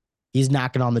 He's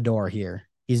knocking on the door here.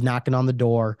 I'm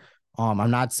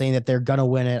not saying that they're going to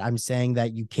win it. I'm saying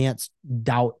that you can't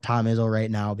doubt Tom Izzo right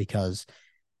now because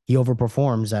he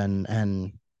overperforms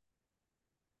and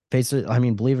face it. I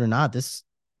mean, believe it or not, this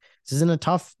isn't a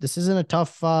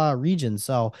tough region.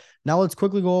 So now let's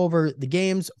quickly go over the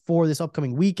games for this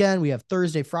upcoming weekend. We have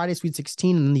Thursday, Friday, Sweet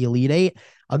 16, and then the Elite Eight.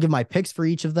 I'll give my picks for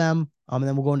each of them. And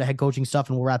then we'll go into head coaching stuff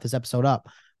and we'll wrap this episode up.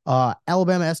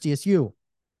 Alabama, SDSU.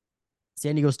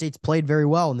 San Diego State's played very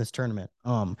well in this tournament.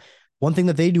 One thing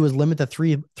that they do is limit the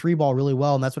three ball really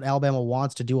well. And that's what Alabama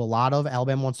wants to do a lot of.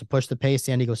 Alabama wants to push the pace.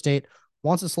 San Diego State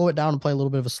wants to slow it down and play a little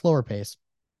bit of a slower pace.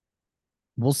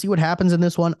 We'll see what happens in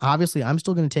this one. Obviously, I'm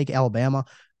still going to take Alabama.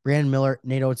 Brandon Miller,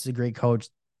 Nate Oates is a great coach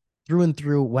through and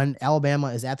through. When Alabama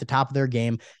is at the top of their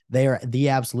game, they are the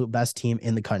absolute best team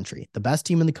in the country. The best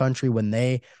team in the country when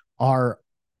they are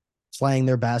playing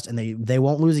their best, and they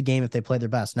won't lose a game if they play their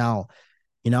best. Now,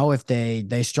 if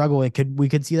they struggle, we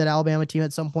could see that Alabama team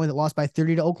at some point that lost by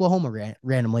 30 to Oklahoma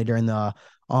randomly during the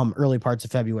early parts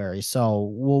of February. So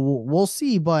we'll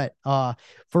see. But for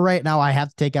right now, I have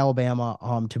to take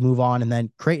Alabama to move on. And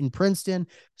then Creighton, Princeton.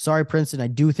 Sorry, Princeton. I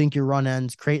do think your run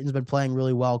ends. Creighton's been playing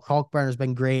really well. Kalkbrenner's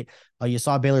been great. You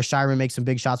saw Baylor Shireman make some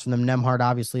big shots from them. Nemhard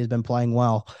obviously has been playing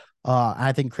well.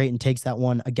 I think Creighton takes that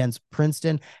one against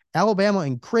Princeton. Alabama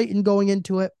and Creighton going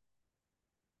into it.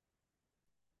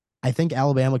 I think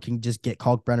Alabama can just get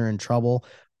Kalkbrenner in trouble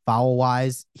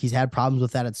foul-wise. He's had problems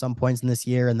with that at some points in this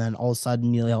year, and then all of a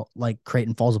sudden, like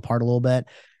Creighton falls apart a little bit.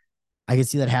 I can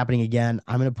see that happening again.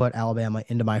 I'm going to put Alabama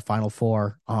into my Final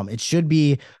Four. It should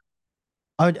be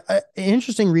an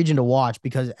interesting region to watch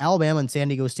because Alabama and San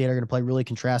Diego State are going to play really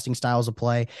contrasting styles of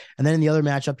play. And then in the other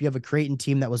matchup, you have a Creighton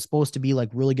team that was supposed to be like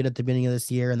really good at the beginning of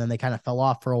this year, and then they kind of fell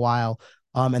off for a while.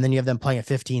 And then you have them playing a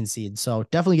 15 seed. So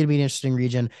definitely going to be an interesting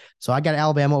region. So I got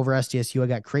Alabama over SDSU. I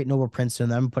got Creighton over Princeton.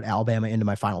 Then I'm put Alabama into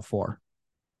my Final Four.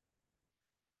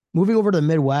 Moving over to the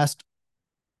Midwest,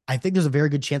 I think there's a very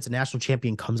good chance a national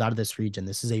champion comes out of this region.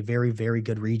 This is a very, very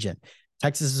good region.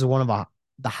 Texas is one of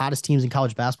the hottest teams in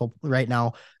college basketball right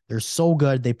now. They're so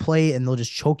good. They play and they'll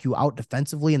just choke you out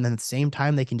defensively. And then at the same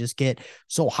time, they can just get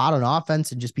so hot on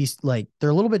offense and just be like, they're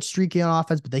a little bit streaky on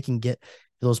offense, but they can get to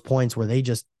those points where they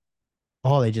just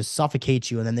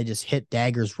suffocate you. And then they just hit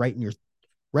daggers right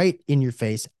in your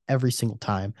face every single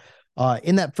time.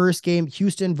 In that first game,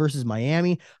 Houston versus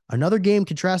Miami, another game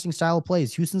contrasting style of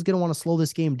plays. Houston's going to want to slow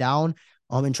this game down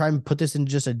and try and put this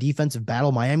into just a defensive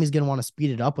battle. Miami's going to want to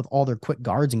speed it up with all their quick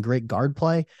guards and great guard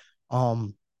play.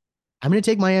 I'm going to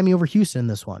take Miami over Houston in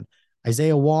this one.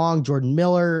 Isaiah Wong, Jordan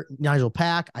Miller, Nigel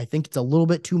Pack. I think it's a little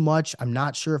bit too much. I'm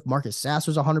not sure if Marcus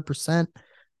Sasser's 100%.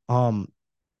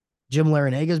 Jim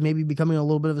Larinaga is maybe becoming a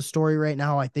little bit of a story right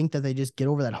now. I think that they just get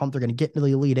over that hump. They're going to get into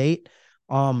the Elite Eight.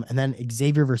 And then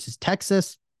Xavier versus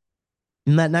Texas.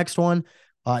 In that next one,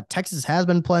 Texas has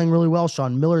been playing really well.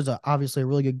 Sean Miller's obviously a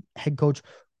really good head coach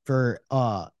for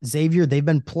Xavier. They've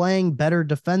been playing better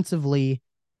defensively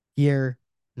here.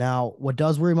 Now, what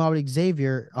does worry me about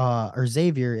Xavier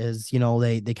is,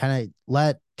 they kind of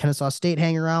let Kennesaw State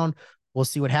hang around. We'll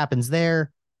see what happens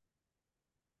there.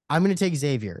 I'm going to take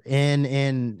Xavier in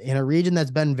a region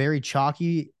that's been very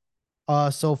chalky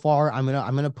so far. I'm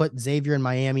gonna put Xavier and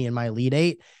Miami in my Elite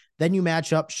Eight. Then you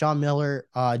match up Sean Miller,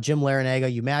 Jim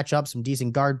Larinaga. You match up some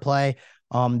decent guard play.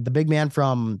 The big man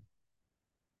from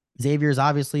Xavier is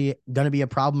obviously going to be a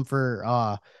problem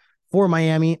for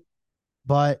Miami,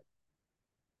 but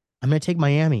I'm going to take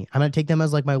Miami. I'm going to take them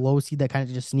as like my low seed that kind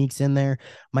of just sneaks in there.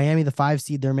 Miami, the 5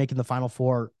 seed, they're making the Final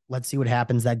Four. Let's see what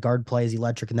happens. That guard play is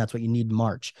electric, and that's what you need in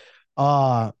March.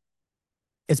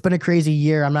 It's been a crazy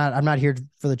year. I'm not here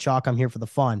for the chalk. I'm here for the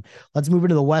fun. Let's move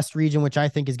into the West region, which I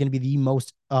think is going to be the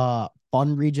most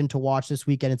fun region to watch this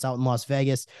weekend. It's out in Las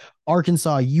Vegas.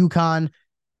 Arkansas, UConn.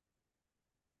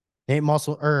 Eric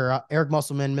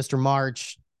Musselman, Mr.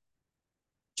 March.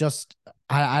 Just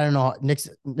I don't know. Nick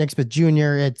Smith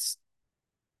Jr.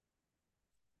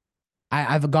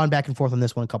 I've gone back and forth on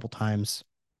this one a couple times.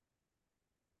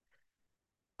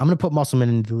 I'm gonna put Musselman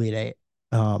in the Elite Eight.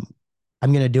 I'm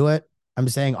gonna do it. I'm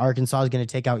saying Arkansas is gonna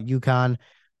take out UConn.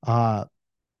 Now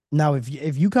if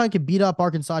UConn could beat up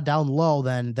Arkansas down low,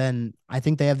 then I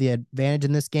think they have the advantage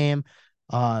in this game.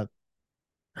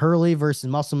 Hurley versus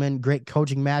Musselman, great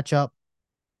coaching matchup.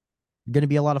 Going to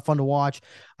be a lot of fun to watch.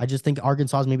 I just think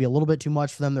Arkansas is maybe a little bit too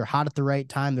much for them. They're hot at the right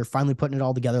time. They're finally putting it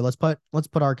all together. Let's put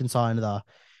Arkansas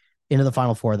into the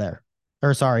Final Four there,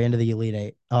 or sorry, into the Elite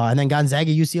Eight. And then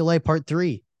Gonzaga UCLA part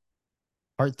three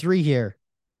here.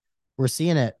 We're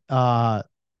seeing it. Zaga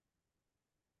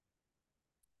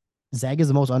is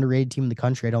the most underrated team in the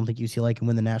country. I don't think UCLA can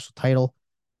win the national title.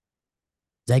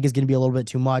 Zaga is going to be a little bit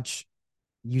too much.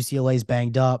 UCLA's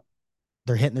banged up.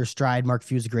 They're hitting their stride. Mark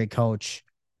Few's a great coach.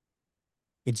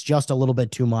 It's just a little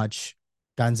bit too much.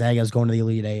 Gonzaga is going to the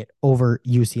Elite Eight over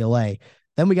UCLA.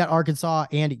 Then we got Arkansas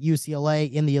and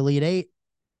UCLA in the Elite Eight.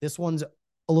 This one's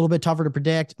a little bit tougher to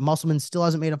predict. Musselman still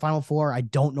hasn't made a Final Four. I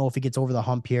don't know if he gets over the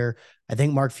hump here. I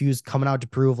think Mark Few's coming out to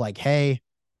prove like, hey,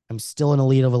 I'm still an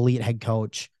elite head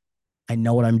coach. I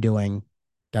know what I'm doing.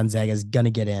 Gonzaga is going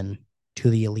to get in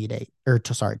to the Elite Eight,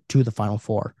 to the Final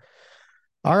Four.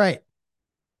 All right.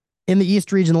 In the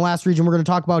East region, the last region we're going to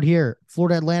talk about here,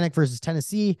 Florida Atlantic versus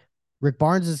Tennessee. Rick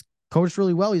Barnes is coached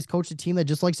really well. He's coached a team that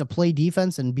just likes to play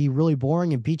defense and be really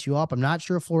boring and beat you up. I'm not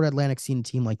sure if Florida Atlantic's seen a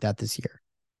team like that this year.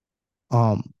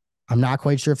 I'm not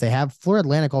quite sure if they have. Florida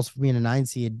Atlantic also being a 9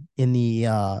 seed in the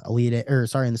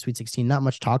in the Sweet 16. Not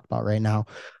much talked about right now.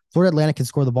 Florida Atlantic can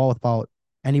score the ball with about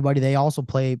anybody. They also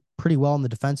play pretty well in the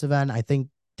defensive end. I think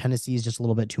Tennessee is just a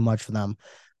little bit too much for them.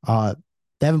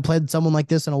 They haven't played someone like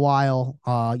this in a while.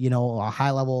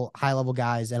 High level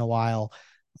guys in a while.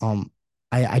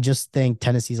 I just think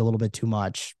Tennessee's a little bit too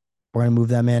much. We're gonna move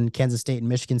them in. Kansas State and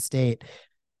Michigan State.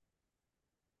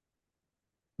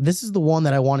 This is the one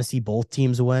that I want to see both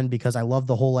teams win because I love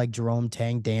the whole like Jerome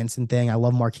Tang dancing thing. I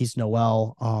love Marquise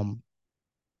Noel.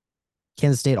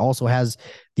 Kansas State also has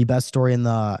the best story in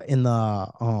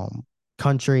the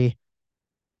country.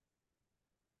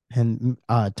 And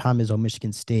Tom Izzo,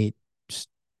 Michigan State, just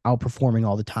outperforming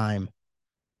all the time.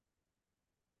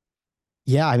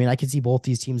 Yeah, I mean, I could see both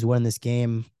these teams win this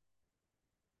game.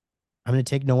 I'm going to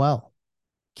take Noel.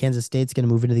 Kansas State's going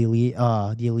to move into the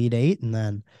Elite Eight, and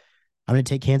then I'm going to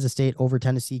take Kansas State over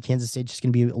Tennessee. Kansas State's just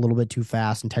going to be a little bit too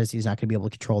fast, and Tennessee's not going to be able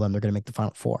to control them. They're going to make the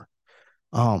Final Four.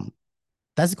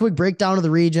 That's a quick breakdown of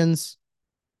the regions.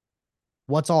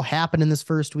 what's all happened in this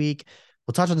first week.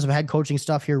 We'll touch on some head coaching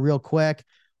stuff here real quick.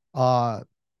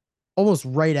 Almost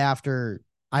right after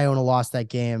Iona lost that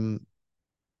game,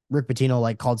 Rick Pitino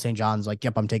like called St. John's like,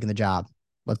 "Yep, I'm taking the job.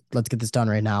 Let's get this done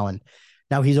right now." And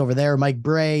now he's over there. Mike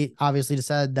Bray obviously just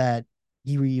said that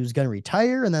he was going to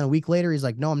retire, and then a week later he's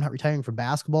like, "No, I'm not retiring from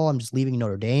basketball. I'm just leaving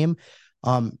Notre Dame."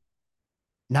 Um,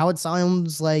 Now it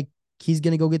sounds like he's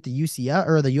going to go get the UCF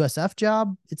or the USF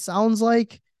job. It sounds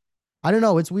like I don't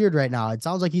know. It's weird right now. It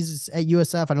sounds like he's at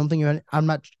USF. I don't think I'm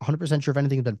not 100% sure if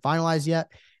anything's been finalized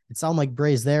yet. It sounds like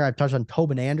Bray's there. I've touched on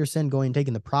Tobin Anderson going and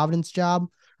taking the Providence job,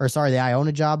 or sorry, the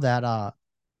Iona job that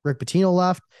Rick Pitino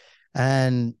left.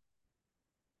 And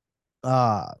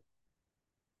uh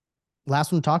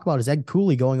last one to talk about is Ed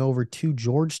Cooley going over to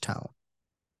Georgetown.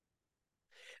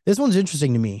 This one's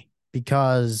interesting to me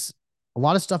because a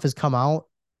lot of stuff has come out.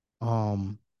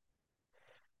 Um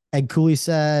Ed Cooley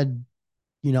said,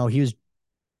 he was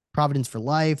Providence for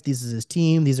life. This is his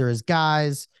team. These are his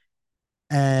guys.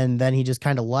 And then he just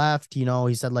kind of left. He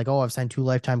said like, "Oh, I've signed 2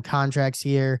 lifetime contracts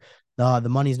here. The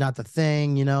money's not the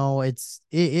thing."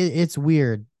 It's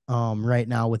weird right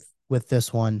now with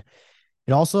this one.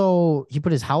 It also he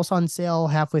put his house on sale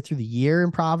halfway through the year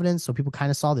in Providence, so people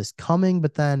kind of saw this coming.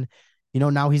 But then,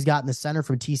 now he's gotten the center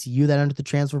from TCU that entered the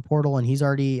transfer portal, and he's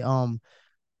already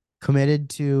committed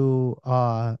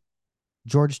to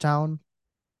Georgetown.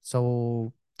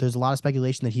 So there's a lot of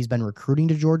speculation that he's been recruiting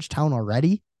to Georgetown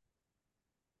already,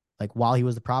 like while he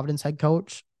was the Providence head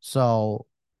coach. So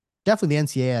definitely the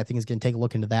NCAA, I think, is going to take a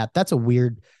look into that. That's a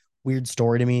weird, weird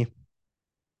story to me.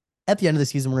 At the end of the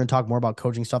season, we're going to talk more about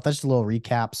coaching stuff. That's just a little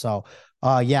recap. So,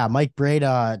 yeah, Mike Braid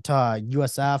to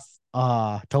USF,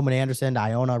 Tobin Anderson to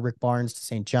Iona, Rick Barnes to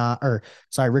St. John, or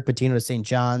sorry, Rick Pitino to St.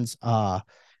 John's,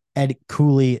 Ed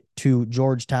Cooley to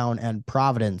Georgetown and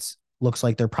Providence. Looks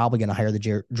like they're probably going to hire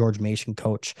the George Mason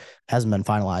coach. Hasn't been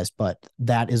finalized, but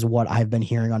that is what I've been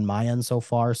hearing on my end so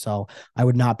far. So I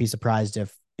would not be surprised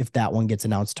if that one gets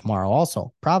announced tomorrow.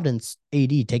 Also, Providence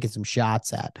AD taking some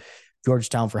shots at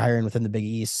Georgetown for hiring within the Big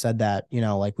East, said that,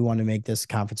 like we want to make this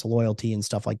conference a loyalty and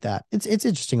stuff like that. It's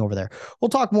interesting over there. We'll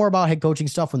talk more about head coaching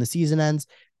stuff when the season ends.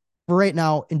 For right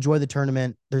now, enjoy the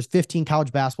tournament. There's 15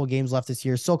 college basketball games left this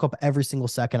year. Soak up every single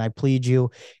second. I plead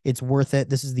you. It's worth it.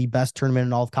 This is the best tournament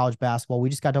in all of college basketball. We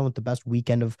just got done with the best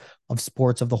weekend of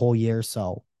sports of the whole year.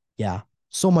 So yeah,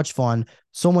 so much fun,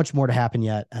 so much more to happen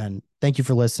yet. And thank you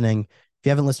for listening. If you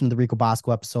haven't listened to the Rico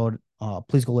Bosco episode,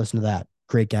 please go listen to that.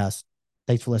 Great guest.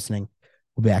 Thanks for listening.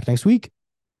 We'll be back next week.